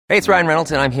Hey, it's Ryan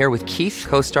Reynolds, and I'm here with Keith,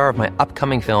 co-star of my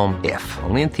upcoming film, If,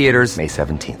 only in theaters May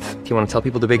 17th. Do you want to tell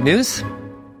people the big news?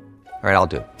 All right, I'll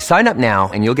do it. Sign up now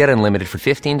and you'll get unlimited for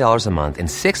 $15 a month and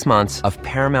 6 months of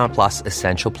Paramount Plus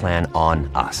Essential Plan on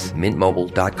us.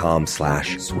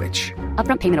 MintMobile.com/switch.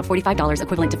 Upfront payment of $45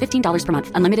 equivalent to $15 per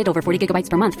month. Unlimited over 40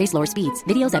 gigabytes per month. Face lower speeds.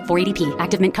 Videos at 480p.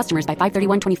 Active Mint customers by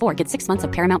 531.24 get 6 months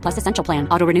of Paramount Plus Essential Plan.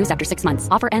 Auto renews after 6 months.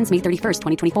 Offer ends May 31st,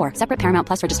 2024. Separate Paramount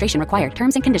Plus registration required.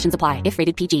 Terms and conditions apply if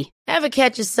rated PG. Ever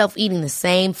catch yourself eating the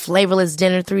same flavorless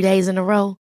dinner 3 days in a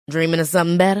row? Dreaming of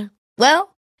something better? Well,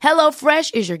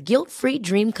 HelloFresh is your guilt-free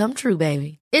dream come true,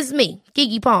 baby. It's me,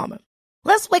 Keke Palmer.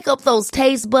 Let's wake up those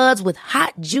taste buds with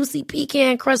hot, juicy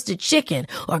pecan-crusted chicken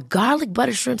or garlic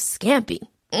butter shrimp scampi.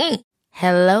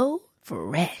 Hello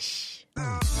Fresh.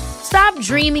 Stop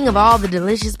dreaming of all the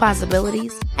delicious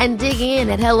possibilities and dig in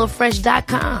at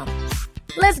HelloFresh.com.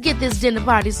 Let's get this dinner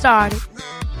party started.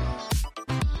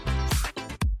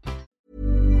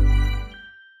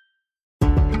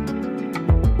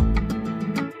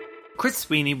 Chris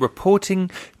Sweeney reporting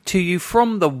to you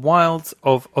from the wilds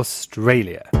of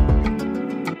Australia.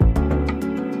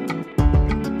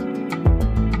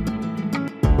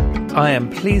 I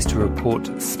am pleased to report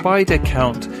spider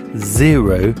count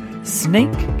 0,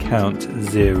 snake count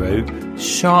 0,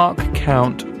 shark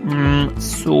count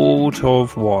sort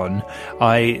of 1.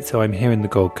 So I'm here in the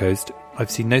Gold Coast.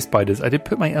 I've seen no spiders. I did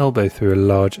put my elbow through a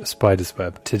large spider's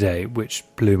web today, which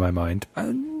blew my mind.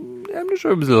 I'm not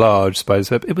sure it was a large spider's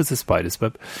web. It was a spider's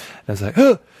web. And I was like,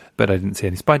 oh! But I didn't see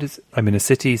any spiders. I'm in a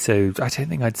city, so I don't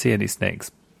think I'd see any snakes.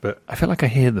 But I feel like I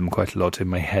hear them quite a lot in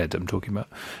my head. I'm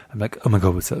like, oh my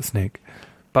God, what's that snake?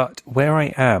 But where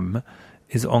I am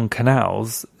is on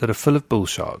canals that are full of bull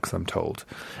sharks, I'm told.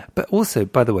 But also,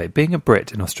 by the way, being a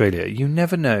Brit in Australia, you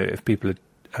never know if people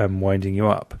are winding you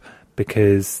up,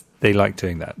 because they like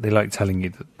doing that. They like telling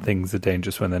you that things are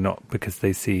dangerous when they're not, because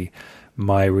they see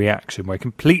my reaction, where I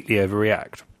completely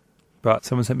overreact. But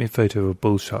someone sent me a photo of a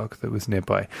bull shark that was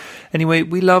nearby. Anyway,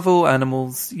 we love all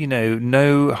animals,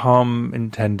 no harm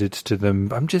intended to them.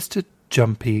 I'm just a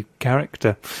jumpy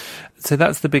character. So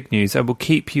that's the big news. I will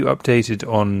keep you updated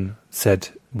on said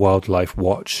wildlife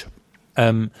watch.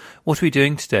 What are we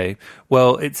doing today?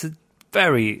 Well, it's a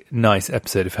very nice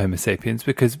episode of Homo Sapiens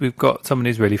because we've got someone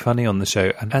who's really funny on the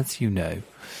show. And as you know,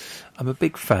 I'm a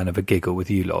big fan of a giggle with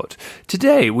you lot.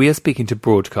 Today, we are speaking to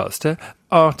broadcaster,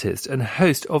 artist, and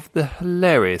host of the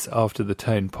hilarious After the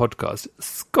Tone podcast,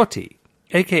 Scotty,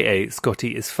 a.k.a.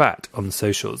 Scotty is Fat on the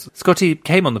socials. Scotty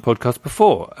came on the podcast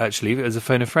before, actually, as a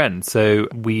phone a friend, so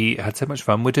we had so much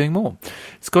fun, we're doing more.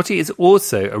 Scotty is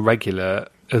also a regular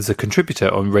as a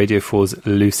contributor on Radio 4's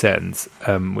Loose Ends,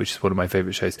 which is one of my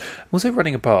favourite shows. I'm also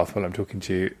running a bath while I'm talking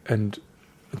to you, and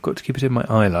I've got to keep it in my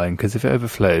eye line, because if it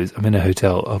overflows, I'm in a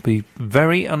hotel, I'll be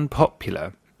very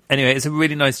unpopular. Anyway, it's a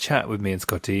really nice chat with me and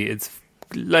Scotty. It's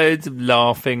loads of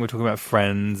laughing. We're talking about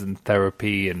friends and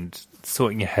therapy and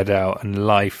sorting your head out and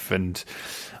life. And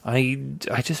I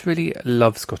just really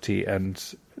love Scotty, and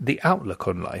the outlook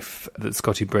on life that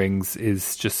Scotty brings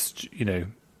is just,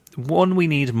 one we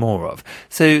need more of.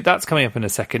 So that's coming up in a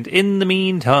second. In the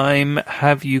meantime,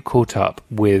 have you caught up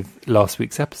with last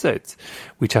week's episodes?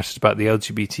 We chatted about the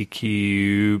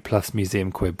LGBTQ plus Museum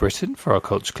Queer Britain for our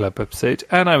Culture Club episode,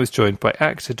 and I was joined by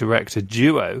actor-director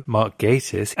duo Mark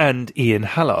Gatiss and Ian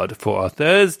Hallard for our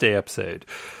Thursday episode.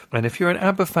 And if you're an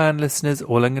ABBA fan, listeners,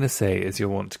 all I'm going to say is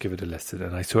you'll want to give it a listen.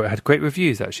 And I saw it had great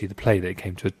reviews, actually, the play they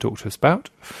came to talk to us about.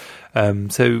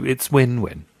 So it's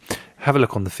win-win. Have a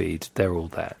look on the feed. They're all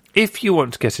there. If you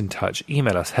want to get in touch,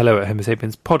 email us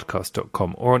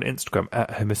hello@homosapienspodcast.com or on Instagram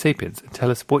 @homosapiens and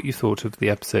tell us what you thought of the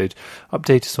episode.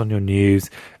 Update us on your news.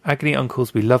 Agony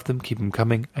Uncles, we love them. Keep them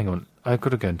coming. Hang on. I've got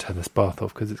to go and turn this bath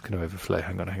off because it's going to overflow.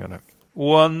 Hang on.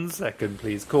 1 second,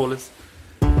 please. Call us.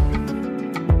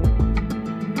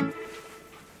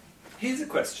 Here's a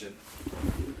question.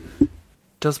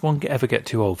 Does one ever get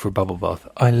too old for a bubble bath?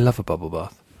 I love a bubble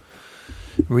bath.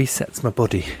 Resets my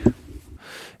body.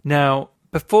 Now,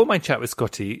 before my chat with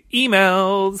Scotty,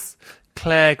 emails.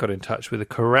 Claire got in touch with a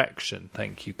correction.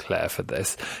 Thank you, Claire, for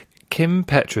this. Kim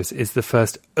Petras is the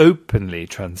first openly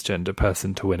transgender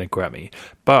person to win a Grammy,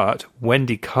 but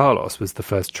Wendy Carlos was the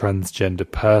first transgender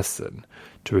person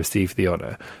to receive the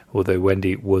honour, although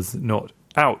Wendy was not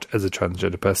out as a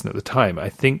transgender person at the time, I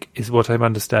think is what I'm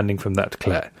understanding from that,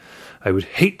 Claire. I would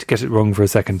hate to get it wrong for a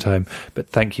second time, but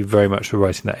thank you very much for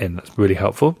writing that in. That's really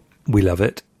helpful. We love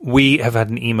it. We have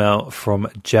had an email from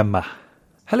Gemma.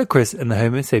 Hello, Chris and the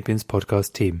Homo Sapiens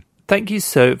podcast team. Thank you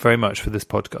so very much for this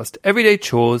podcast. Everyday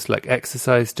chores like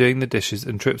exercise, doing the dishes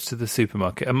and trips to the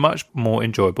supermarket are much more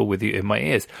enjoyable with you in my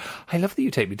ears. I love that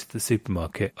you take me to the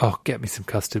supermarket. Oh, get me some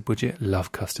custard, would you?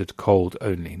 Love custard. Cold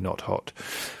only, not hot.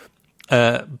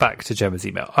 Back to Gemma's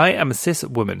email. I am a cis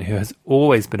woman who has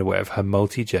always been aware of her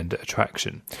multi-gender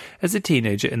attraction. As a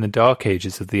teenager in the dark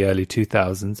ages of the early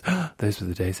 2000s, those were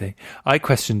the days, eh? I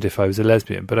questioned if I was a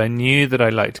lesbian, but I knew that I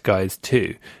liked guys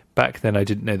too. Back then I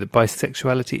didn't know that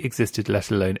bisexuality existed, let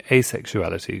alone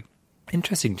asexuality.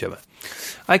 Interesting, Gemma.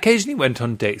 I occasionally went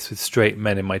on dates with straight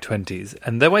men in my 20s,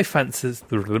 and though I fantasized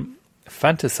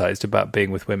about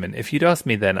being with women, if you'd asked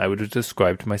me then, I would have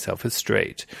described myself as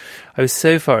straight. I was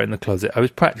so far in the closet, I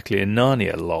was practically in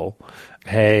Narnia, lol.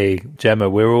 Hey, Gemma,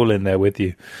 we're all in there with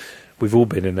you. We've all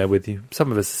been in there with you. Some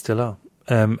of us still are.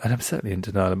 And I'm certainly in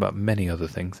denial about many other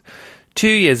things. 2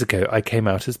 years ago, I came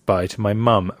out as bi to my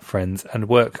mum, friends and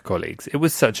work colleagues. It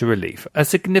was such a relief. A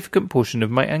significant portion of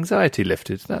my anxiety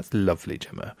lifted. That's lovely,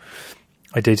 Gemma.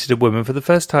 I dated a woman for the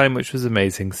first time, which was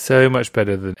amazing, so much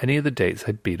better than any of the dates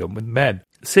I'd been on with men.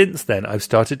 Since then, I've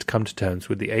started to come to terms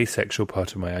with the asexual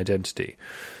part of my identity.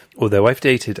 Although I've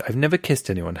dated, I've never kissed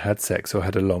anyone, had sex or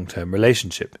had a long-term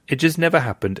relationship. It just never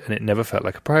happened and it never felt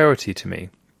like a priority to me.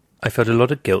 I felt a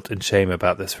lot of guilt and shame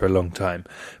about this for a long time,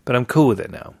 but I'm cool with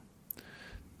it now.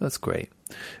 That's great.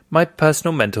 My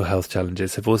personal mental health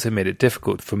challenges have also made it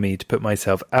difficult for me to put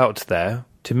myself out there,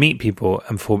 to meet people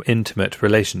and form intimate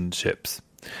relationships.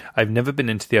 I've never been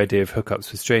into the idea of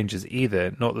hookups with strangers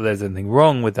either, not that there's anything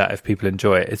wrong with that if people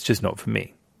enjoy it, it's just not for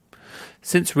me.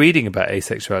 Since reading about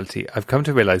asexuality, I've come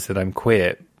to realise that I'm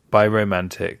queer,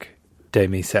 biromantic,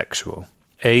 demisexual.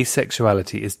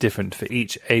 Asexuality is different for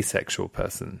each asexual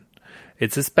person.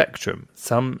 It's a spectrum.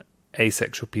 Some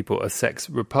asexual people are sex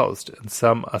repulsed and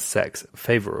some are sex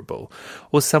favourable,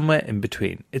 or somewhere in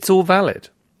between. It's all valid.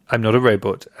 I'm not a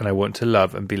robot and I want to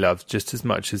love and be loved just as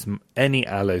much as any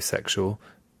allosexual,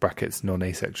 brackets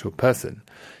non-asexual person,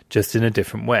 just in a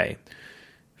different way.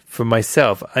 For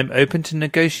myself, I'm open to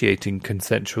negotiating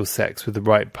consensual sex with the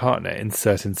right partner in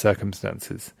certain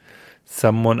circumstances.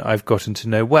 Someone I've gotten to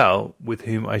know well, with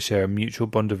whom I share a mutual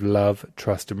bond of love,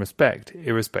 trust and respect,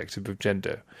 irrespective of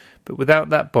gender. But without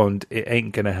that bond, it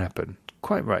ain't going to happen.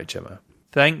 Quite right, Gemma.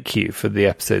 Thank you for the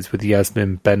episodes with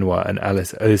Yasmin Benoit and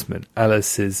Alice Oseman.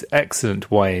 Alice's excellent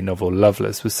YA novel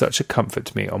Loveless was such a comfort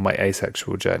to me on my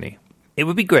asexual journey. It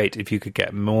would be great if you could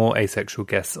get more asexual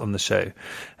guests on the show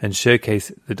and showcase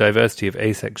the diversity of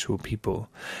asexual people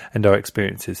and our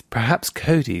experiences. Perhaps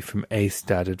Cody from Ace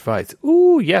Dad Advice.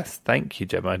 Ooh, yes, thank you,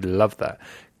 Gemma. I'd love that.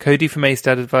 Cody from Ace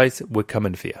Dad Advice, we're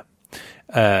coming for you.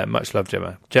 Much love,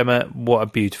 Gemma. Gemma, what a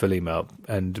beautiful email,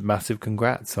 and massive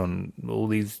congrats on all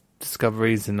these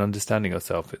discoveries and understanding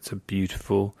yourself. It's a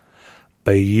beautiful,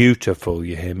 beautiful,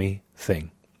 you hear me,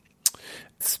 thing.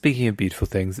 Speaking of beautiful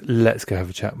things, let's go have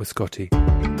a chat with Scotty.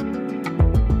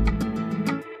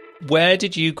 Where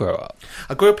did you grow up?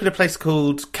 I grew up in a place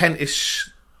called Kentish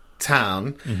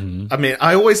Town. Mm-hmm. I mean,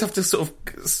 I always have to sort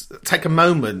of take a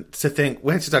moment to think,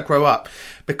 where did I grow up?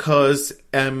 Because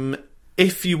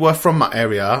if you were from my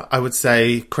area, I would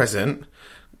say Crescent,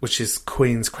 which is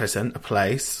Queen's Crescent, a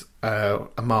place, a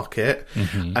market.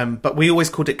 Mm-hmm. But we always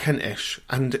called it Kentish.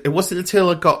 And it wasn't until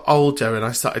I got older and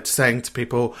I started saying to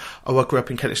people, oh, I grew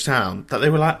up in Kentish Town, that they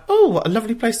were like, oh, what a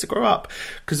lovely place to grow up.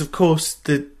 Because, of course,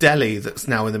 the deli that's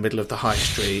now in the middle of the high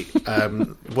street,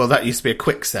 well, that used to be a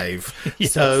quick save.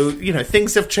 Yes. So, you know,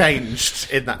 things have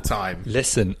changed in that time.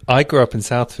 Listen, I grew up in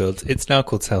Southfields. It's now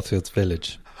called Southfields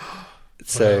Village.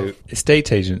 So wow.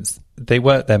 Estate agents, they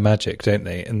work their magic, don't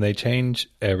they? And they change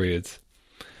areas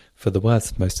for the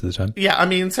worse most of the time. Yeah, I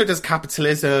mean, so does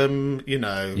capitalism, you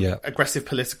know, aggressive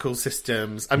political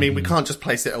systems. I mean, we can't just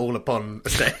place it all upon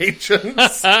estate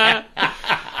agents. I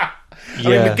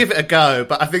mean, we'd give it a go,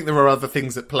 but I think there are other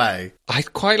things at play.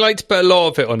 I'd quite like to put a lot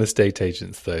of it on estate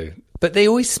agents, though. But they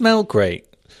always smell great.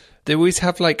 They always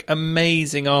have, like,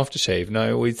 amazing aftershave. And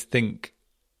I always think,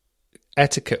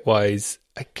 etiquette-wise,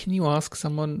 can you ask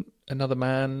someone, another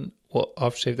man, what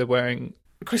aftershave they're wearing?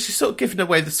 Chris, you're sort of giving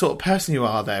away the sort of person you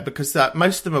are there, because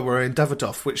most of them are wearing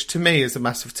Davidoff, which to me is a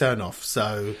massive turn-off.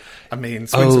 So, I mean,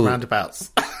 swings and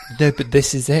roundabouts. No, but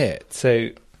this is it. So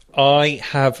I'm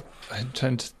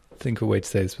trying to think of a way to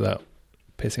say this without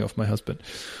pissing off my husband.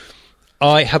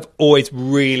 I have always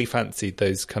really fancied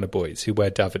those kind of boys who wear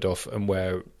Davidoff and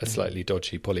wear a slightly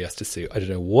dodgy polyester suit. I don't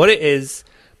know what it is,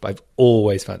 but I've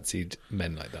always fancied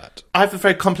men like that. I have a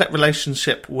very complex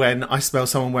relationship when I smell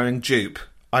someone wearing dupe.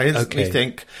 I instantly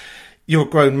think, you're a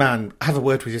grown man, have a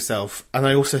word with yourself. And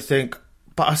I also think,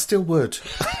 but I still would.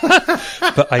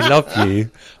 But I love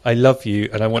you,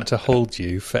 and I want to hold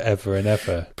you forever and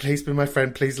ever. Please be my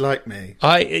friend. Please like me.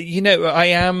 I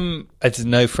am. There's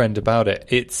no friend about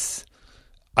it.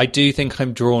 I do think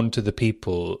I'm drawn to the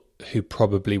people who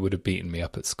probably would have beaten me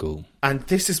up at school. And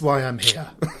this is why I'm here.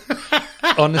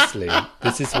 Honestly,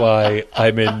 this is why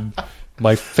I'm in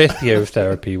my 5th year of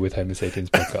therapy with Homo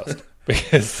Sapiens podcast.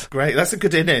 Because great, that's a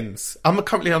good innings. I'm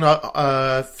currently on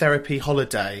a therapy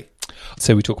holiday.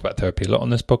 So we talk about therapy a lot on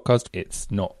this podcast. It's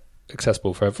not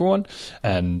accessible for everyone,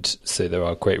 and so there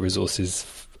are great resources.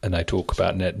 And I talk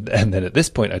about and then at this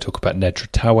point I talk about Nedra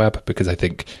Tawwab, because I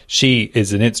think she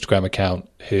is an Instagram account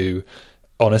who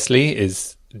honestly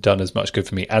is done as much good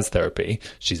for me as therapy.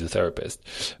 She's a therapist.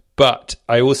 But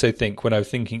I also think, when I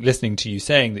was listening to you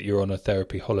saying that you're on a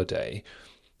therapy holiday,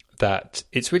 that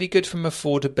it's really good from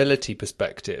affordability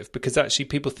perspective, because actually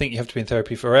people think you have to be in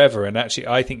therapy forever, and actually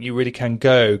I think you really can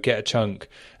go get a chunk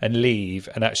and leave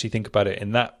and actually think about it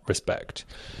in that respect.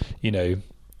 You know,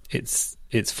 it's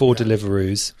for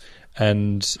Deliveroos,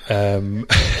 and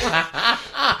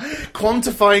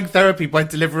quantifying therapy by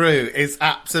Deliveroo is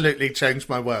absolutely changed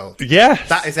my world. Yes.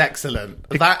 That is excellent.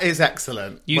 That is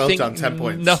excellent. You well think done, 10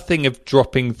 points. Nothing of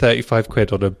dropping 35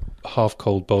 quid on a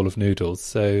half-cold bowl of noodles,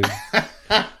 so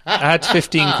add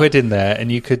 15 quid in there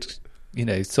and you could, you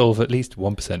know, solve at least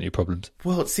 1% of your problems.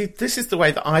 Well, see, this is the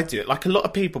way that I do it. Like a lot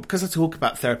of people, because I talk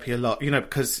about therapy a lot, you know,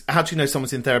 because how do you know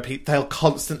someone's in therapy? They'll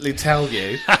constantly tell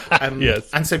you. Yes.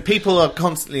 And so people are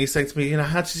constantly saying to me, you know,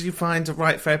 how did you find a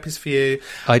right therapist for you?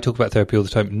 I talk about therapy all the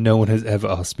time. No one has ever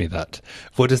asked me that.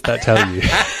 What does that tell you?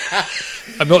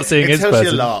 I'm not saying it his tells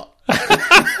person. you a lot.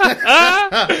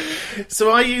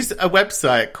 So I use a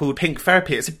website called Pink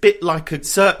Therapy. It's a bit like a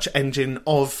search engine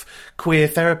of queer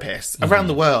therapists around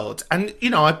the world. And, you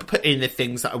know, I put in the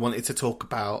things that I wanted to talk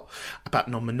about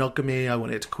non-monogamy. I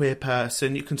wanted a queer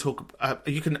person. You can talk,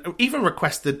 you can even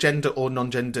request the gender or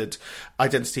non-gendered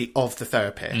identity of the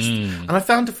therapist. And I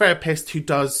found a therapist who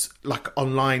does like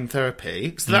online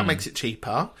therapy. So that makes it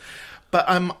cheaper. But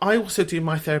I also do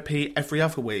my therapy every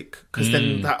other week, because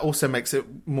then that also makes it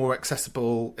more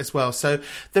accessible as well. So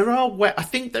I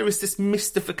think there is this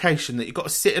mystification that you've got to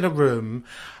sit in a room,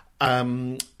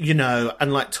 you know,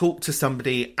 and like talk to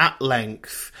somebody at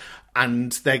length,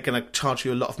 and they're going to charge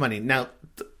you a lot of money. Now,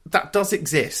 that does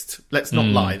exist. Let's not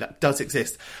lie. That does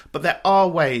exist. But there are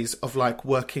ways of like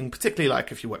working, particularly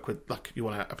like if you work with, like you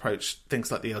want to approach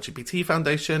things like the LGBT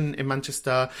Foundation in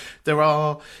Manchester. There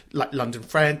are like London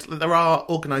Friend. There are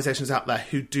organisations out there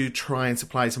who do try and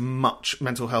supply as much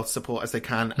mental health support as they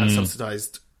can at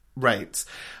subsidised rates.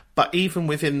 But even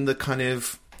within the kind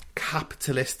of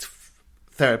capitalist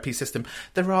therapy system,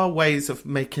 there are ways of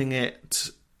making it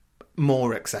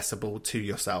more accessible to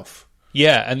yourself.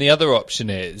 Yeah, and the other option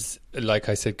is, like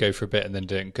I said, go for a bit and then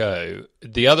don't go.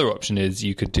 The other option is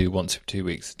you could do once every 2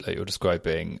 weeks, like you're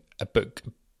describing,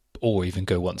 or even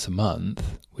go once a month,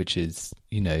 which is,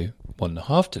 you know,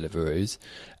 1.5 Deliveroo's.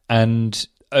 And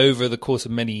over the course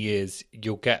of many years,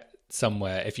 you'll get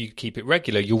somewhere. If you keep it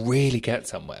regular, you'll really get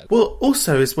somewhere. Well,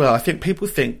 also as well, I think people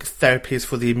think therapy is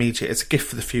for the immediate. It's a gift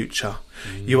for the future.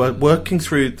 You are working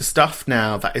through the stuff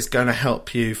now that is going to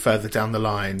help you further down the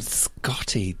line.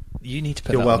 Scotty, you need to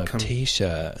put You're that welcome. on a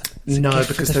t-shirt. No,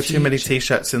 because there are too many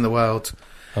t-shirts in the world.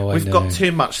 Oh, We've got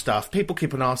too much stuff. People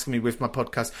keep on asking me with my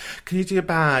podcast, can you do a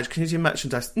badge? Can you do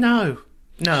merchandise? No,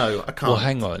 I can't. Well,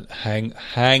 hang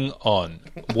on.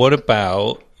 What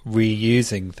about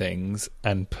reusing things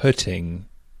and putting,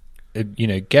 you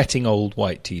know, getting old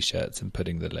white t-shirts and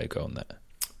putting the logo on there?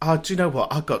 Oh, do you know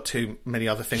what? I've got too many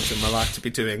other things in my life to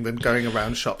be doing than going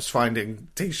around shops finding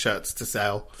t-shirts to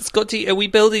sell. Scotty, are we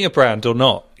building a brand or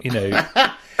not? You know,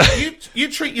 you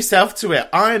treat yourself to it.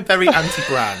 I am very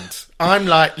anti-brand. I'm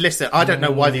like, listen, I don't know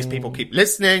why these people keep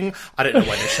listening. I don't know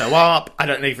why they show up. I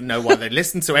don't even know why they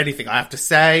listen to anything I have to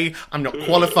say. I'm not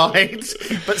qualified.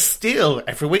 But still,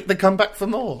 every week they come back for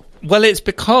more. Well, it's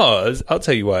because, I'll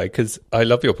tell you why, because I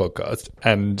love your podcast.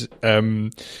 And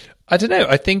I don't know,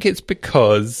 I think it's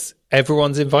because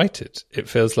everyone's invited. It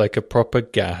feels like a proper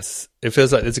gas. It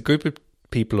feels like there's a group of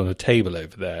people on a table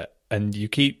over there, and you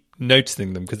keep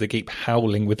noticing them because they keep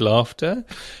howling with laughter.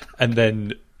 And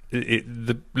then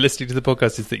listening to the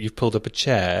podcast is that you've pulled up a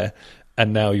chair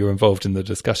and now you're involved in the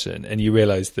discussion, and you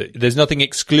realise that there's nothing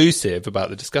exclusive about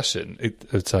the discussion,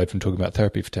 aside from talking about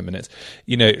therapy for 10 minutes.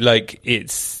 You know, like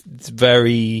it's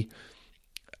very...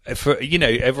 for, you know,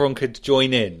 everyone could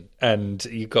join in, and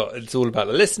it's all about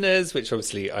the listeners, which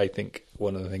obviously I think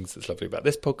one of the things that's lovely about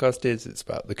this podcast is it's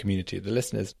about the community of the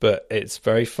listeners, but it's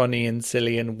very funny and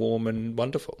silly and warm and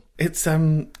wonderful. It's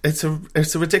a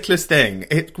ridiculous thing.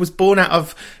 It was born out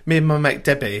of me and my mate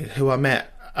Debbie, who I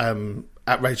met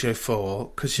at Radio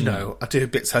 4, because, you know, I do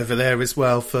bits over there as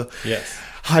well for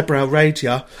highbrow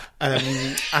radio.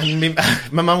 And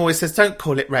my mum always says, don't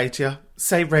call it radio,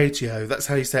 say radio. That's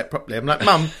how you say it properly. I'm like,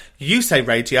 Mum, you say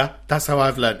radio. That's how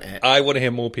I've learnt it. I want to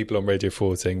hear more people on Radio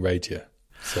 4 saying radio.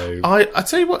 So I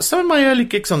tell you what, some of my early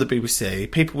gigs on the BBC,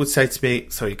 people would say to me,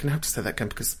 sorry, you're going to have to say that again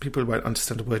because people won't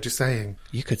understand a word you're saying.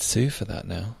 You could sue for that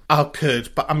now. I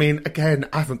could, but I mean, again,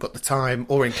 I haven't got the time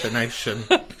or inclination.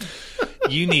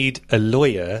 You need a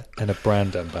lawyer and a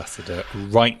brand ambassador,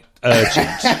 right?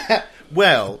 Urgent.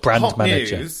 Well, brand hot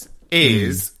manager. News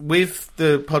is, with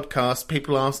the podcast,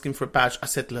 people asking for a badge. I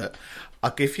said, look,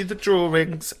 I'll give you the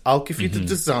drawings, I'll give you the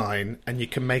design, and you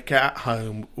can make it at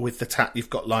home with the tat you've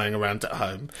got lying around at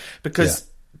home. Because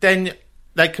then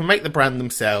they can make the brand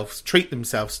themselves, treat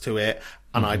themselves to it,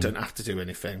 and I don't have to do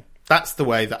anything. That's the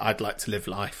way that I'd like to live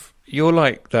life. You're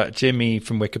like that Jimmy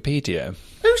from Wikipedia.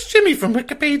 Who's Jimmy from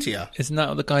Wikipedia? Isn't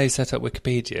that the guy who set up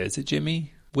Wikipedia? Is it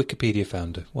Jimmy? Wikipedia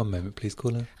founder. One moment, please,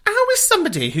 caller. How is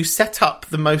somebody who set up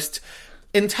the most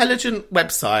intelligent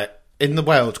website in the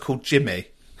world called Jimmy?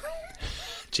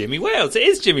 Jimmy Wales. It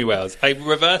is Jimmy Wales. I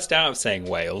reversed out of saying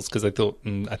Wales because I thought,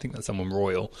 I think that's someone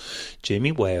royal.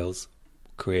 Jimmy Wales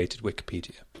created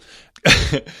Wikipedia.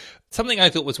 Something I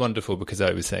thought was wonderful because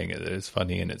I was saying it was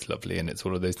funny and it's lovely and it's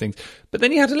all of those things. But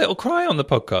then you had a little cry on the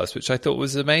podcast, which I thought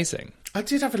was amazing. I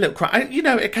did have a little cry. You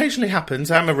know, it occasionally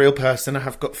happens. I'm a real person. I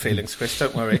have got feelings, Chris.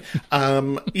 Don't worry.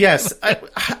 Yes,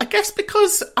 I guess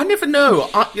because I never know.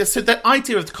 So the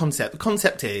idea of the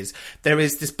concept is there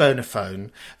is this burner phone.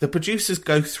 The producers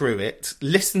go through it,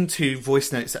 listen to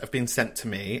voice notes that have been sent to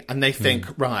me, and they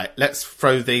think, right, let's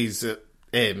throw these at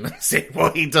him and see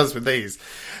what he does with these.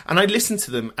 And I listen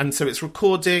to them, and so it's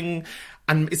recording,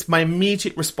 and it's my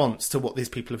immediate response to what these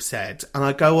people have said. And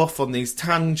I go off on these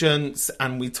tangents,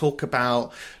 and we talk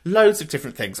about loads of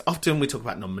different things. Often we talk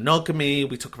about non-monogamy,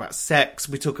 we talk about sex,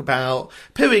 we talk about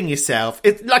pooing yourself.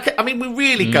 It's like, I mean, we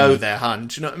really go there, hun.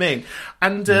 Do you know what I mean?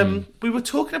 And we were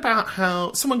talking about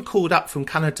how someone called up from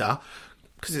Canada,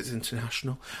 because it's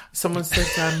international. Someone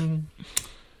said,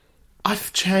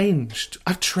 I've changed.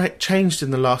 I've changed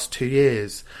in the last 2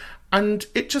 years. And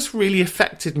it just really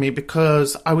affected me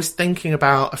because I was thinking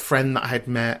about a friend that I had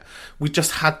met. We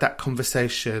just had that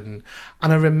conversation.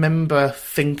 And I remember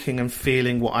thinking and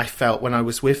feeling what I felt when I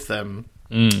was with them,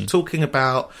 talking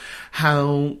about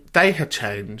how they had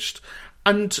changed.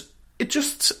 And it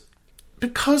just,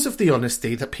 because of the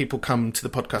honesty that people come to the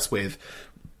podcast with,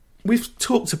 we've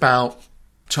talked about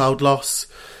child loss,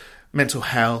 mental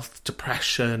health,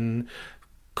 depression,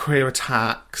 career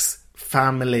attacks,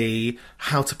 family,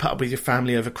 how to put up with your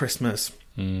family over Christmas.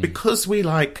 Because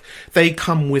they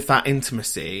come with that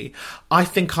intimacy, I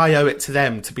think I owe it to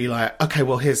them to be like, okay,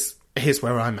 well, here's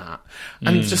where I'm at.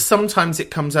 And just sometimes it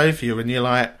comes over you and you're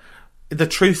like, the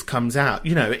truth comes out.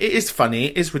 You know, it is funny,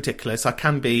 it is ridiculous. I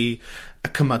can be a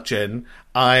curmudgeon.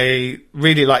 I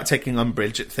really like taking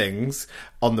umbrage at things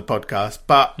on the podcast.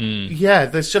 But yeah,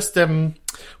 there's just,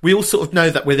 we all sort of know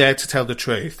that we're there to tell the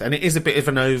truth. And it is a bit of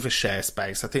an overshare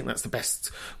space. I think that's the best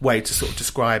way to sort of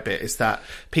describe it, is that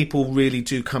people really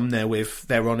do come there with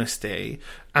their honesty.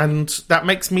 And that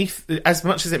makes me, as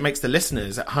much as it makes the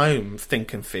listeners at home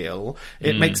think and feel,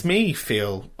 it makes me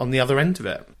feel on the other end of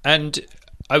it. And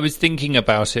I was thinking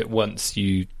about it once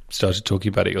you started talking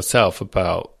about it yourself,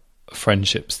 about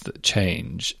friendships that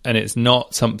change. And it's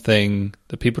not something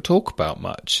that people talk about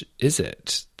much, is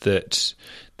it? That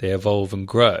they evolve and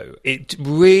grow. It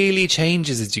really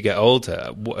changes as you get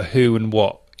older, who and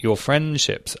what your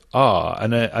friendships are.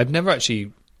 And I've never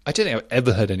actually, I don't think I've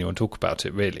ever heard anyone talk about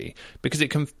it really, because it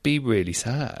can be really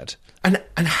sad. And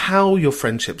how your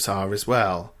friendships are as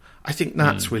well. I think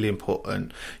that's really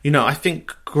important. You know, I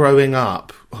think growing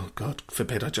up, oh God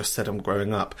forbid I just said I'm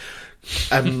growing up,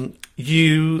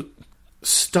 you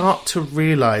start to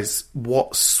realise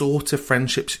what sort of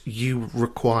friendships you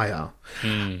require.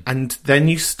 And then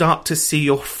you start to see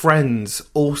your friends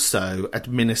also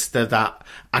administer that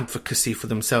advocacy for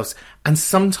themselves. And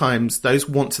sometimes those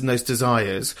wants and those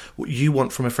desires, what you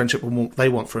want from a friendship and what they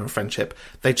want from a friendship,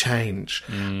 they change.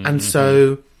 And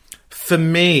so for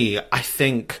me, I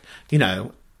think, you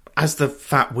know, as the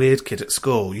fat weird kid at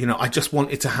school, you know, I just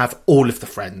wanted to have all of the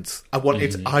friends. I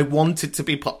wanted to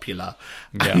be popular.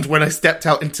 Yeah. And when I stepped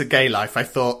out into gay life, I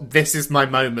thought, this is my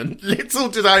moment. Little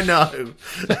did I know.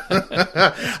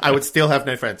 I would still have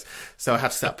no friends. So I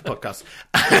had to set up the podcast.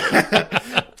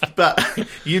 But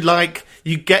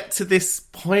you get to this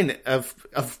point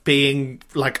of being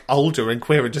like older and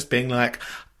queer and just being like,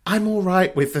 I'm all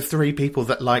right with the 3 people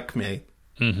that like me.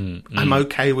 Mm-hmm. I'm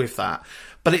okay with that.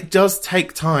 But it does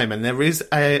take time, and there is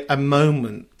a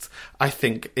moment, I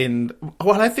think,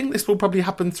 I think this will probably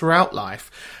happen throughout life,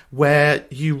 where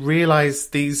you realise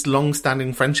these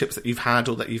long-standing friendships that you've had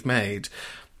or that you've made,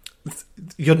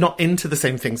 you're not into the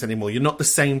same things anymore. You're not the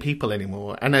same people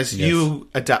anymore. And as you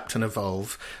adapt and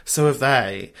evolve, so have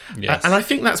they. Yes. And I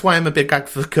think that's why I'm a big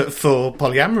advocate for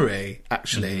polyamory,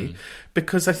 actually,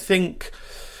 because I think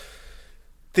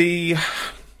the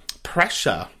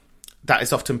pressure that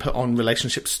is often put on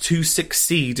relationships to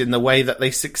succeed in the way that they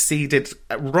succeeded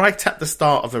right at the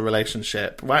start of a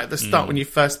relationship, right at the start when you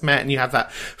first met, and you have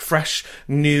that fresh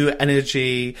new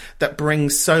energy that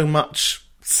brings so much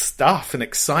stuff and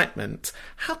excitement.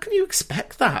 How can you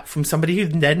expect that from somebody who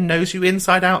then knows you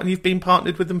inside out and you've been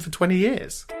partnered with them for 20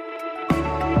 years?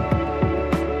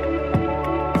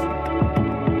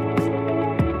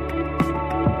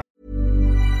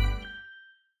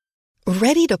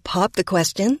 Ready to pop the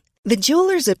question? The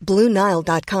jewelers at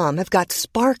BlueNile.com have got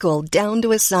sparkle down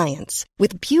to a science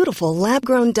with beautiful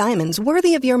lab-grown diamonds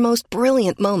worthy of your most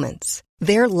brilliant moments.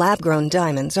 Their lab-grown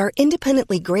diamonds are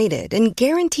independently graded and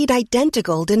guaranteed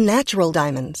identical to natural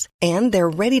diamonds, and they're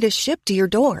ready to ship to your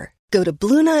door. Go to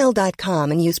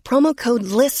BlueNile.com and use promo code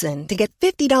LISTEN to get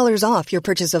 $50 off your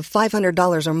purchase of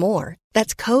 $500 or more.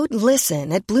 That's code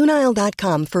LISTEN at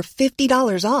BlueNile.com for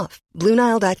 $50 off.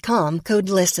 BlueNile.com, code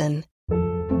LISTEN.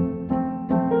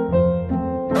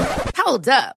 Hold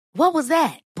up. What was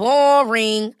that?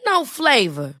 Boring. No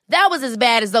flavor. That was as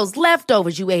bad as those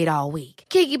leftovers you ate all week.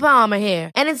 Keke Palmer here.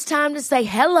 And it's time to say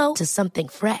hello to something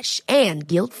fresh and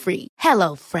guilt-free.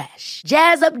 Hello Fresh.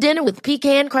 Jazz up dinner with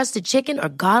pecan-crusted chicken or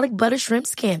garlic butter shrimp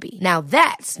scampi. Now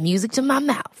that's music to my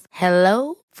mouth.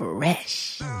 Hello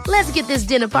Fresh. Let's get this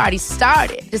dinner party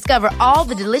started. Discover all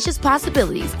the delicious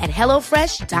possibilities at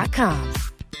HelloFresh.com.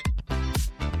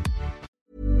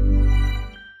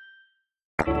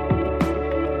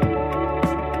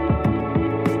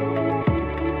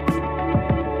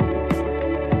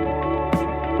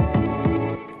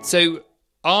 So,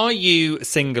 are you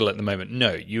single at the moment?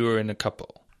 No, you are in a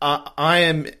couple. I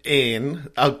am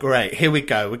in... Oh, great. Here we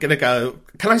go. We're going to go...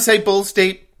 Can I say balls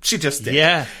deep? She just did.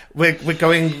 Yeah. We're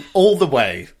going all the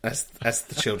way, as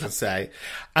the children say.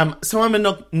 So I'm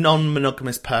a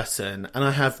non-monogamous person, and I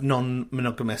have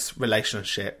non-monogamous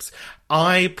relationships.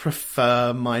 I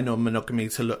prefer my non-monogamy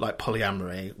to look like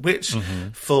polyamory, which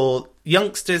for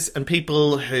youngsters and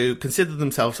people who consider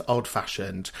themselves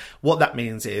old-fashioned, what that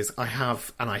means is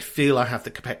I feel I have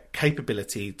the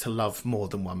capability to love more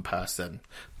than one person.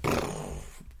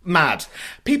 Mad.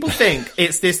 People think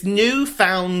it's this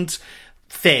newfound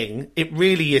thing. It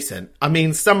really isn't. I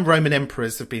mean, some Roman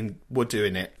emperors were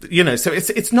doing it, you know, so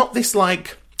it's not this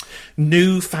like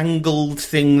newfangled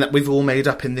thing that we've all made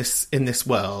up in this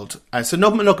world. So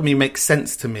non-monogamy makes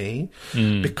sense to me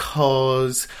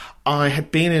because I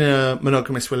had been in a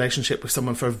monogamous relationship with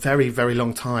someone for a very, very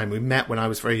long time. We met when I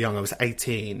was very young. I was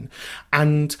 18.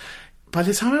 And by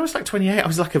the time I was like 28, I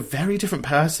was like a very different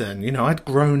person. You know, I'd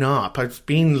grown up. I'd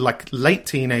been like late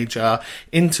teenager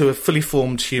into a fully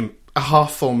formed a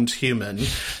half-formed human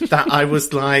that I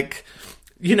was like,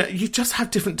 you know, you just have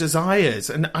different desires.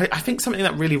 And I think something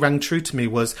that really rang true to me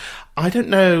was, I don't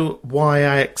know why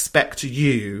I expect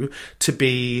you to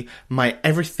be my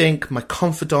everything, my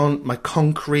confidant, my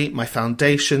concrete, my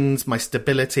foundations, my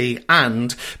stability,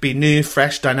 and be new,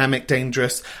 fresh, dynamic,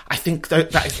 dangerous. I think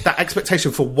that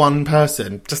expectation for one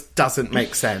person just doesn't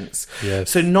make sense. Yes.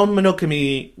 So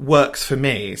non-monogamy works for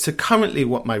me. So currently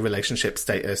what my relationship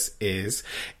status is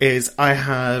I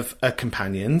have a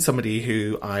companion, somebody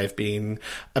who I've been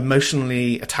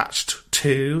emotionally attached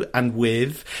to and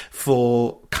with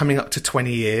for coming up to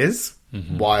 20 years.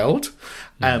 Wild.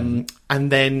 And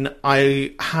then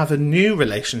I have a new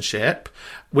relationship,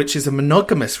 which is a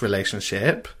monogamous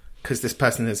relationship, because this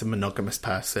person is a monogamous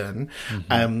person.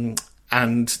 And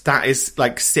that is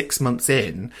like 6 months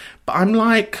in. But I'm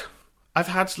like, I've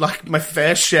had like my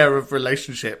fair share of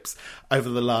relationships over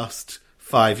the last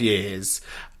 5 years.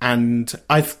 And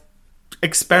I've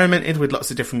experimented with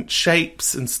lots of different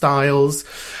shapes and styles.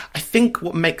 I think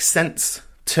what makes sense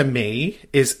to me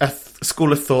is a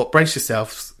school of thought, brace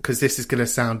yourselves, because this is going to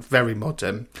sound very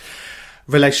modern,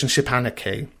 relationship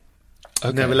anarchy.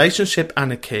 Okay. Now, relationship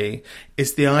anarchy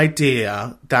is the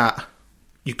idea that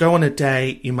you go on a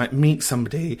date, you might meet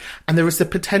somebody, and there is the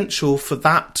potential for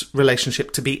that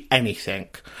relationship to be anything.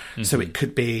 Mm-hmm. So it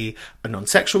could be a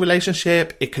non-sexual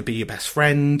relationship, it could be your best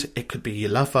friend, it could be your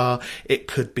lover, it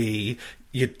could be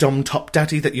your dom top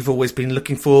daddy that you've always been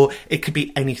looking for. It could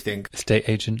be anything. Estate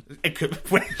agent. It could.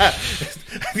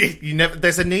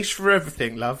 There's a niche for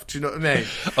everything, love. Do you know what I mean?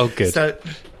 Oh, good. So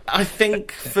I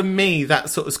think for me, that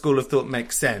sort of school of thought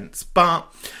makes sense. But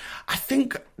I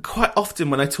think quite often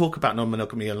when I talk about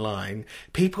non-monogamy online,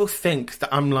 people think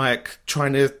that I'm like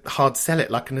trying to hard sell it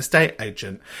like an estate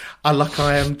agent. Like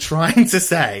I am trying to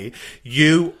say,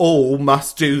 you all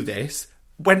must do this.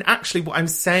 When actually what I'm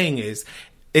saying is,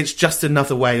 it's just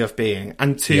another way of being.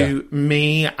 And to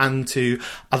me and to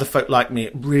other folk like me,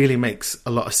 it really makes a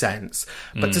lot of sense.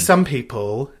 But to some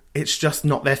people, it's just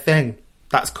not their thing.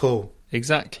 That's cool.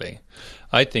 Exactly.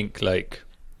 I think, like,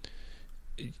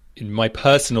 in my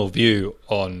personal view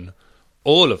on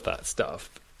all of that stuff,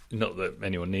 not that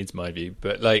anyone needs my view,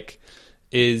 but, like,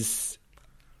 is,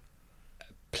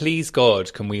 please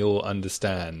God, can we all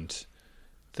understand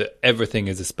that everything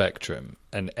is a spectrum,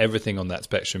 and everything on that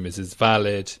spectrum is as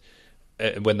valid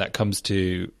when that comes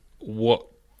to what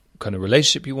kind of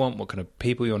relationship you want, what kind of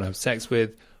people you want to have sex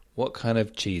with, what kind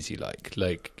of cheese you like.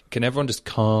 Like, can everyone just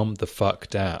calm the fuck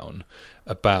down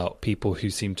about people who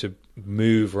seem to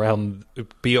move around,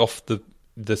 be off the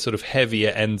sort of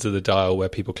heavier ends of the dial where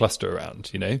people cluster around,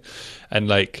 you know? And,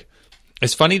 like,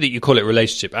 it's funny that you call it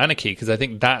relationship anarchy, because I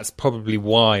think that's probably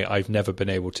why I've never been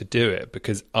able to do it,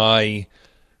 because I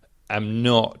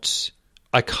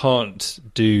can't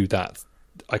do that.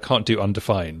 I can't do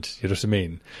undefined, you know what I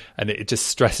mean? And it just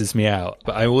stresses me out.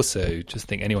 But I also just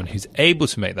think anyone who's able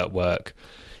to make that work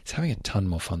is having a ton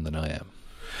more fun than I am.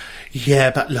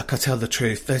 Yeah, but look, I'll tell the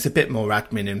truth. There's a bit more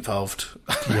admin involved.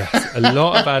 Yes, a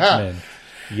lot of admin.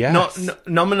 Yes.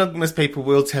 Non-monogamous people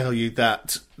will tell you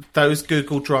that those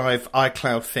Google Drive,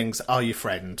 iCloud things are your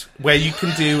friend, where you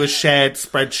can do a shared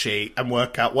spreadsheet and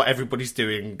work out what everybody's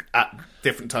doing at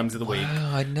different times of the week.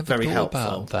 Wow, I never Very thought helpful.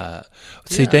 about that.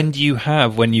 So then do you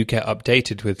have, when you get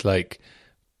updated with, like,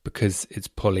 because it's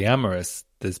polyamorous,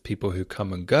 there's people who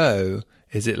come and go,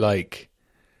 is it like,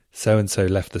 so-and-so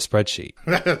left the spreadsheet?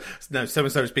 No,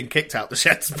 so-and-so has been kicked out the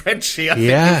shared spreadsheet. I think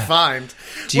you'll find.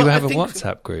 Do you have a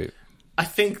WhatsApp group? I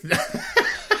think...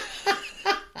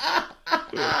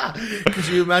 Could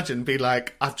you imagine, be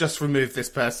like, I've just removed this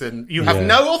person. You have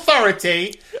no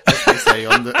authority, as they say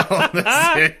on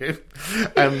the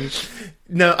Zoom.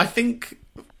 No, I think...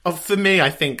 For me,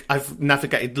 I think I've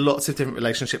navigated lots of different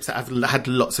relationships that have had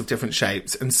lots of different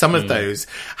shapes, and some of those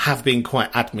have been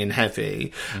quite admin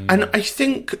heavy. And I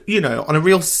think, you know, on a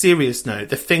real serious note,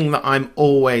 the thing that I'm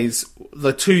always,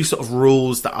 the two sort of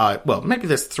rules that maybe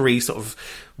there's three sort of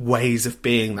ways of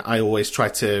being that I always try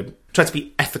to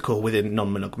be ethical within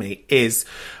non-monogamy is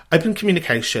open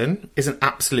communication is an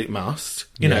absolute must.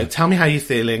 You know, tell me how you're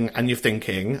feeling and you're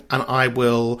thinking, and I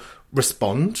will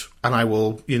respond, and I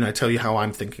will, you know, tell you how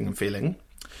I'm thinking and feeling.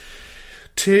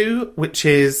 2, which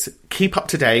is keep up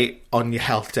to date on your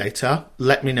health data.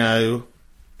 Let me know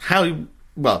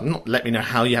not let me know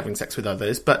how you're having sex with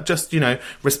others, but just, you know,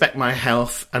 respect my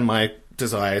health and my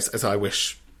desires as I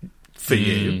wish for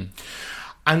you.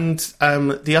 And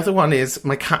the other one is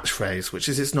my catchphrase, which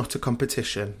is, it's not a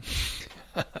competition.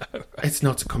 Right. It's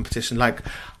not a competition. Like,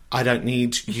 I don't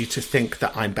need you to think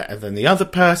that I'm better than the other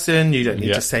person. You don't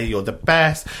need to say you're the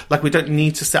best. Like, we don't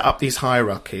need to set up these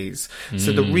hierarchies.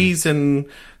 So the reason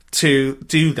to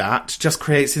do that just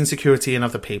creates insecurity in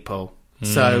other people.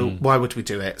 So why would we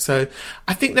do it? So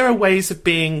I think there are ways of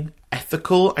being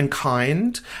ethical and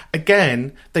kind.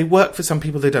 Again, they work for some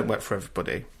people, they don't work for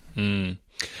everybody.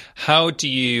 How do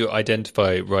you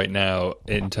identify right now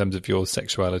in terms of your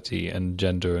sexuality and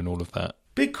gender and all of that?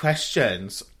 Big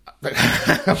questions.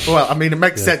 Well, I mean, it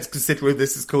makes sense considering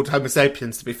this is called Homo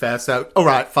sapiens, to be fair. So, all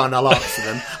right, fine, I'll answer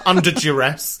them under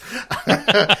duress.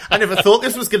 I never thought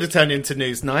this was going to turn into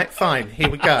Newsnight. Fine, here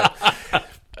we go.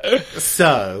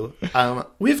 So,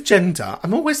 with gender,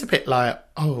 I'm always a bit like,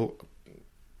 oh,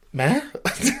 meh?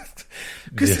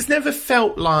 Because it's never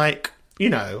felt like, you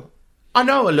know, I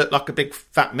know I look like a big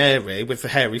fat Mary with a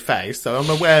hairy face, so I'm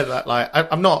aware that, like,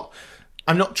 I'm not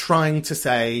trying to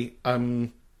say,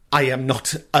 I am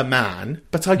not a man,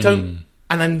 but I don't,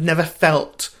 and I've never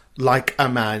felt like a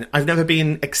man. I've never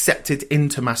been accepted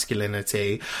into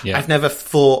masculinity. Yeah. I've never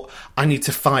thought I need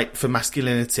to fight for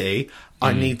masculinity.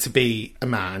 I need to be a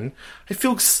man. I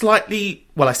feel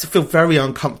I feel very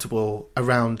uncomfortable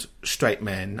around straight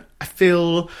men. I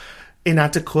feel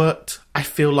inadequate. I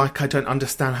feel like I don't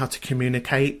understand how to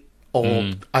communicate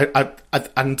or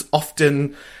and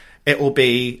often it will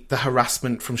be the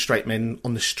harassment from straight men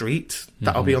on the street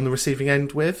that I'll be on the receiving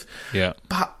end with. Yeah.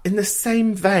 But in the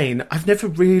same vein, I've never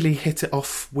really hit it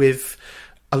off with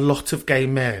a lot of gay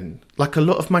men. Like, a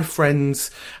lot of my friends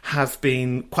have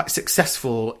been quite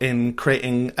successful in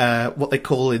creating what they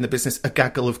call in the business a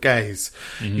gaggle of gays.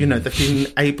 You know, they've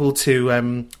been able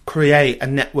to create a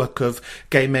network of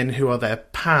gay men who are their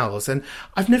pals. And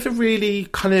I've never really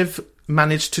kind of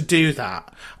managed to do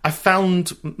that. I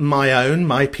found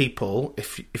my people,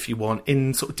 if you want,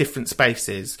 in sort of different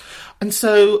spaces. And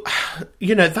so,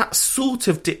 you know, that sort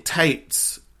of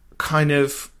dictates kind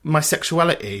of my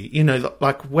sexuality. You know,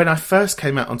 like when I first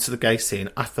came out onto the gay scene,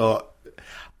 I thought,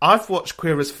 I've watched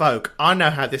Queer as Folk. I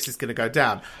know how this is going to go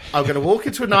down. I'm going to walk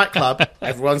into a nightclub.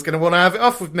 Everyone's going to want to have it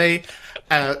off with me.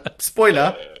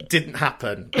 Spoiler, didn't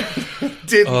happen.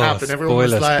 Didn't happen. Everyone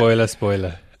was like,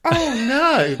 spoiler.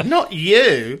 Oh no, not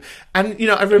you. And, you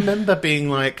know, I remember being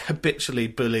like habitually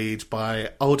bullied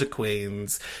by older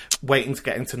queens waiting to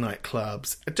get into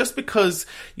nightclubs just because,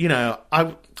 you know,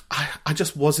 I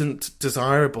just wasn't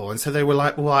desirable. And so they were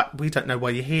like, well, we don't know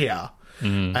why you're here.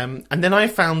 And then I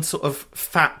found sort of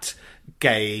fat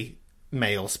gay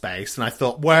male space, and I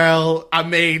thought, well, I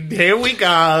mean, here we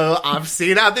go. I've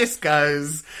seen how this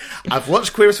goes. I've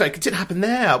watched Queer as Folk. It didn't happen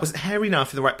there. I wasn't hairy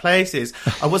enough in the right places.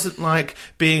 I wasn't like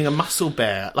being a muscle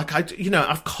bear. Like,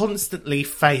 I've constantly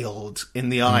failed in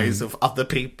the eyes of other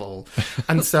people.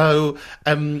 And so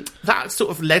that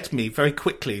sort of led me very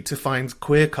quickly to find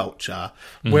queer culture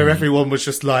where everyone was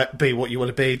just like, be what you want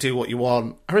to be, do what you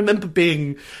want. I remember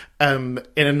being in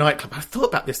a nightclub. I thought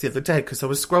about this the other day because I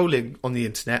was scrolling on the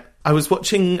internet. I was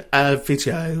watching a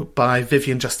video by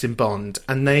Vivian Justin Bond,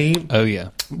 and they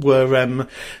were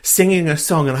singing a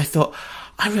song, and I thought,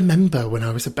 I remember when I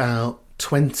was about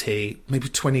 20, maybe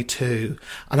 22,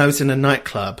 and I was in a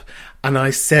nightclub, and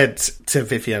I said to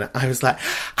Vivian, I was like,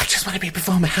 I just want to be a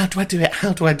performer. How do I do it?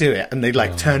 How do I do it? And they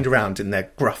turned around in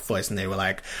their gruff voice and they were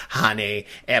like, honey,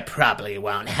 it probably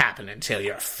won't happen until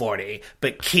you're 40,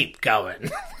 but keep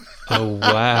going. Oh,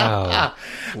 wow.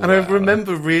 And I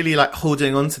remember really like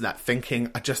holding on to that,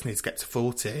 thinking, I just need to get to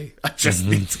 40. I just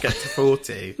need to get to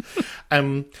 40.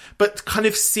 But kind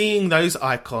of seeing those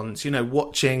icons, you know,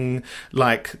 watching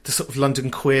like the sort of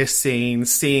London queer scene,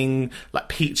 seeing like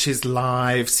Peaches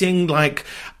Live, seeing like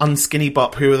Unskinny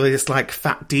Bop, who are this like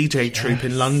fat DJ troupe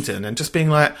in London, and just being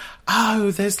like,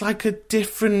 oh, there's like a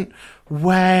different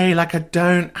way, like I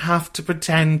don't have to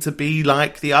pretend to be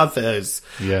like the others.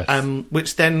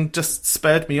 Which then just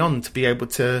spurred me on to be able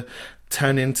to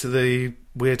turn into the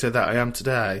weirdo that I am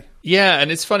today. Yeah,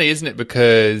 and it's funny, isn't it?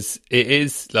 Because it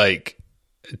is like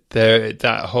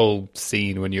that whole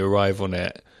scene when you arrive on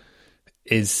it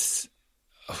is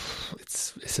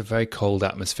it's a very cold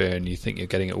atmosphere, and you think you're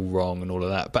getting it all wrong and all of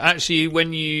that. But actually,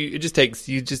 when it just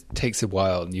takes a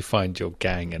while, and you find your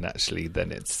gang, and actually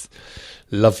then it's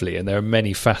lovely, and there are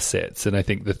many facets. And I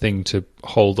think the thing to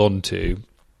hold on to,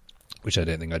 which I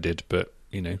don't think I did, but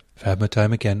you know, if I have my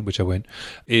time again, which I won't,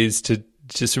 is to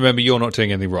just remember you're not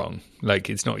doing anything wrong. Like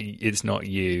it's not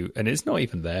you, and it's not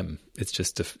even them. It's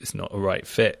just it's not a right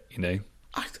fit, you know.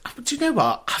 Do you know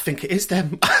what? I think it is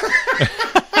them.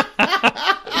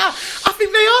 I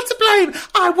think they are to blame.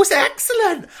 I was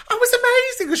excellent. I was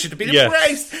amazing. I should have been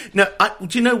embraced. No,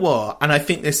 do you know what? And I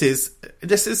think this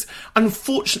is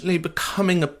unfortunately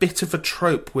becoming a bit of a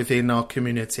trope within our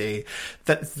community,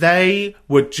 that they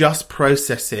were just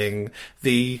processing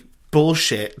the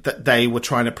bullshit that they were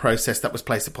trying to process that was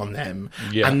placed upon them.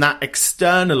 And that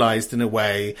externalized in a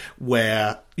way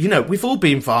where, you know, we've all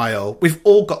been vile. We've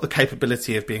all got the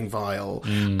capability of being vile.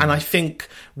 And I think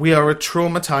we are a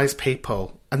traumatized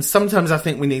people. And sometimes I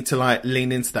think we need to like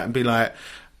lean into that and be like,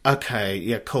 okay,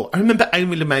 yeah, cool. I remember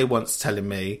Amy LeMay once telling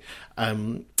me,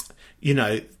 you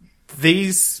know,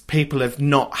 these people have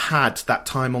not had that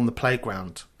time on the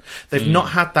playground. They've not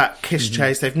had that kiss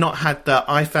chase. They've not had the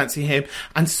I fancy him.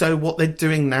 And so what they're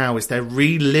doing now is they're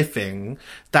reliving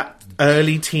that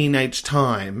early teenage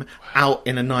time out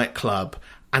in a nightclub,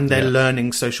 and they're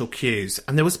learning social cues.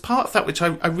 And there was part of that which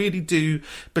I really do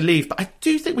believe. But I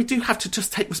do think we do have to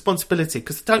just take responsibility,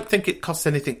 because I don't think it costs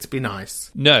anything to be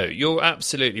nice. No, you're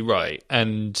absolutely right.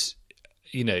 And,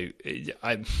 you know,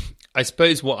 I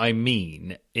suppose what I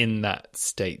mean in that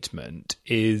statement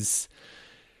is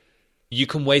you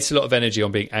can waste a lot of energy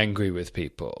on being angry with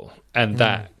people, and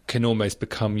that can almost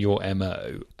become your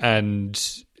MO.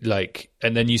 And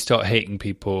then you start hating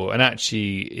people, and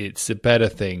actually it's a better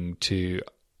thing to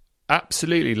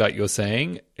absolutely, like you're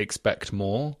saying, expect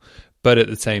more, but at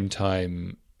the same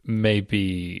time,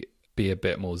 maybe be a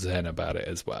bit more zen about it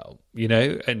as well, you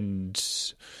know? And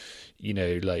you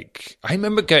know, like, I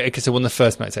remember going, because one of the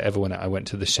first nights I ever went out, I went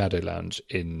to the Shadow Lounge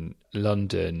in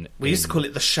London. We used to call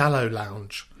it the Shallow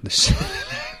Lounge.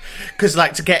 Because,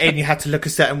 like, to get in, you had to look a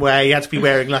certain way. You had to be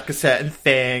wearing, like, a certain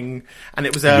thing. And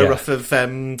it was off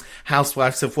of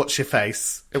Housewives of What's Your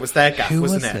Face. It was their gaff,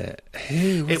 wasn't it?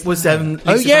 Who was it?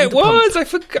 Was, Lisa it was. I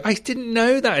forgot. I didn't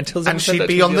know that until someone said that. And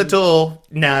she'd be on the door.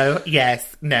 No,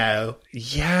 yes, no.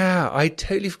 Yeah, I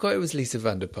totally forgot it was Lisa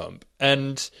Vanderpump.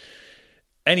 And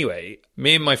anyway,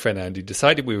 me and my friend Andy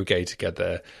decided we were gay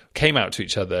together, came out to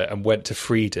each other, and went to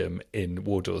Freedom in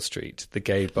Wardour Street, the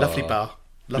gay bar. Lovely bar.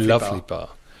 Lovely bar.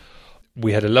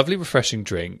 We had a lovely, refreshing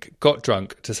drink, got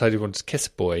drunk, decided we wanted to kiss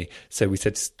a boy. So we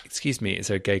said, excuse me, is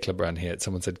there a gay club around here?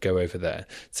 Someone said, go over there.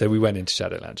 So we went into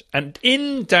Shadow Lounge.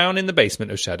 And down in the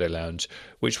basement of Shadow Lounge,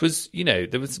 which was, you know,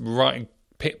 there was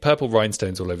purple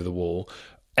rhinestones all over the wall.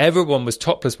 Everyone was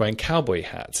topless wearing cowboy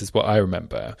hats, is what I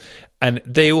remember. And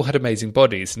they all had amazing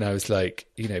bodies. And I was like,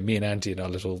 you know, me and Andy and our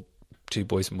little two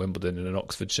boys from Wimbledon in an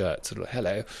Oxford shirt, sort of like,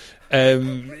 hello.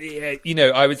 You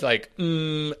know, I was like,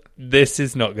 this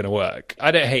is not going to work.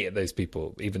 I don't hate those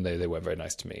people, even though they weren't very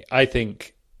nice to me. I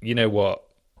think, you know what?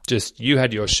 Just, you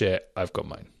had your shit, I've got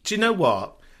mine. Do you know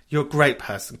what? You're a great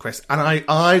person, Chris. And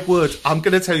I'm going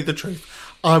to tell you the truth.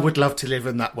 I would love to live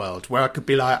in that world where I could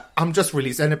be like, I'm just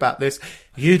really zen about this.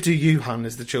 You do you, hun,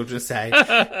 as the children say.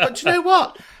 But do you know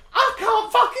what? I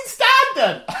can't fucking stand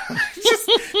them. Just,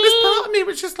 there's part of me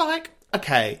which is like,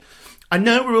 okay, I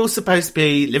know we're all supposed to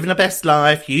be living our best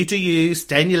life. You do you,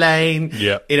 stay in your lane.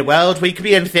 Yeah. In a world where you can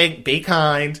be anything, be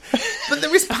kind. But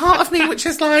there is part of me which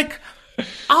is like,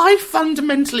 I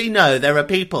fundamentally know there are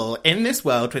people in this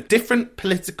world with different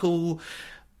political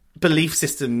belief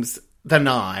systems than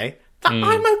I, that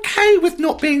I'm okay with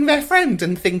not being their friend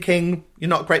and thinking, you're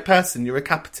not a great person, you're a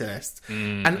capitalist.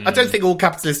 And I don't think all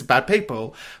capitalists are bad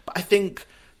people, but I think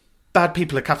bad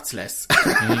people are capitalists.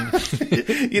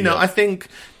 You know, I think,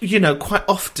 you know, quite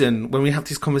often when we have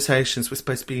these conversations, we're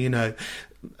supposed to be, you know,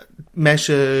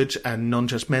 measured and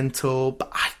non-judgmental. But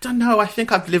I don't know. I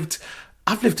think I've lived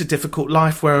a difficult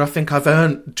life where I think I've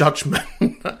earned judgment.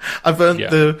 I've earned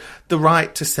the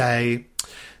right to say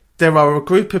there are a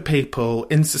group of people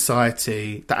in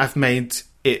society that have made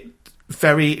it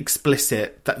very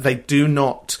explicit that they do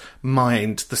not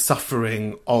mind the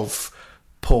suffering of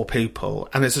poor people.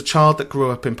 And as a child that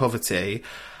grew up in poverty,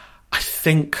 I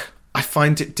think I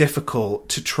find it difficult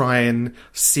to try and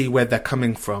see where they're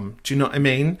coming from. Do you know what I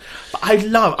mean? But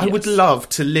I would love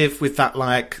to live with that,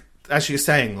 like, as you're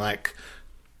saying, like,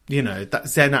 you know, that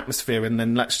Zen atmosphere, and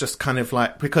then let's just kind of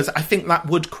like, because I think that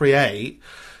would create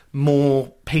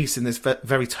more peace in this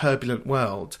very turbulent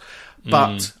world.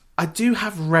 But I do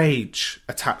have rage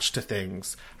attached to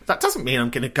things. That doesn't mean I'm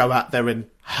going to go out there and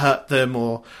hurt them,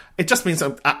 or it just means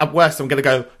at worst I'm going to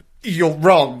go, you're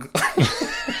wrong.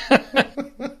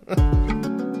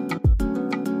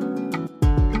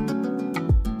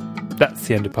 That's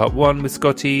the end of part 1 with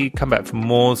Scotty. Come back for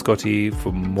more Scotty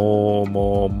for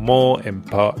more in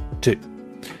part 2.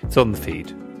 It's on the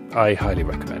feed. I highly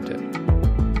recommend it.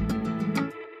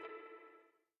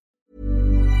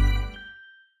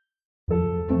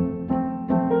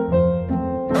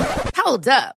 Hold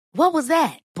up. What was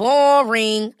that?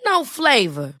 Boring. No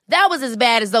flavor. That was as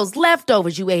bad as those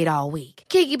leftovers you ate all week.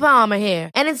 Keke Palmer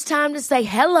here. And it's time to say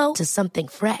hello to something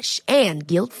fresh and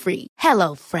guilt-free.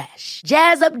 Hello Fresh.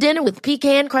 Jazz up dinner with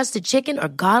pecan-crusted chicken or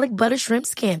garlic butter shrimp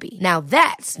scampi. Now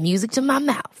that's music to my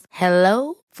mouth.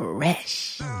 Hello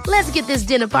Fresh. Let's get this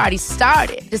dinner party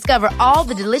started. Discover all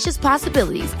the delicious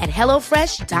possibilities at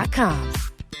HelloFresh.com.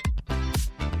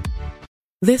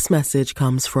 This message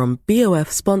comes from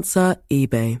BOF sponsor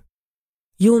eBay.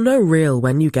 You'll know real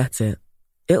when you get it.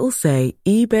 It'll say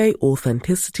eBay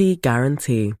Authenticity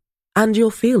Guarantee. And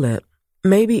you'll feel it.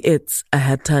 Maybe it's a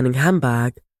head-turning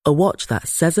handbag, a watch that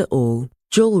says it all,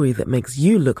 jewelry that makes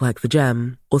you look like the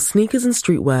gem, or sneakers and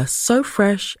streetwear so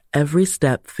fresh every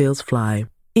step feels fly.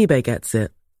 eBay gets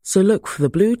it. So look for the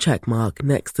blue check mark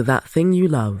next to that thing you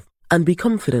love. And be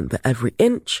confident that every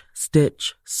inch,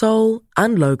 stitch, sole,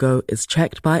 and logo is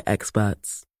checked by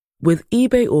experts. With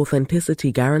eBay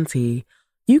Authenticity Guarantee,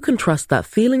 you can trust that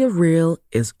feeling of real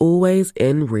is always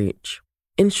in reach.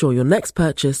 Ensure your next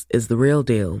purchase is the real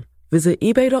deal. Visit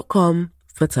eBay.com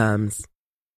for terms.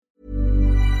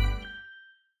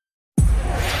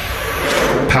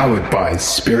 Powered by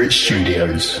Spirit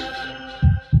Studios.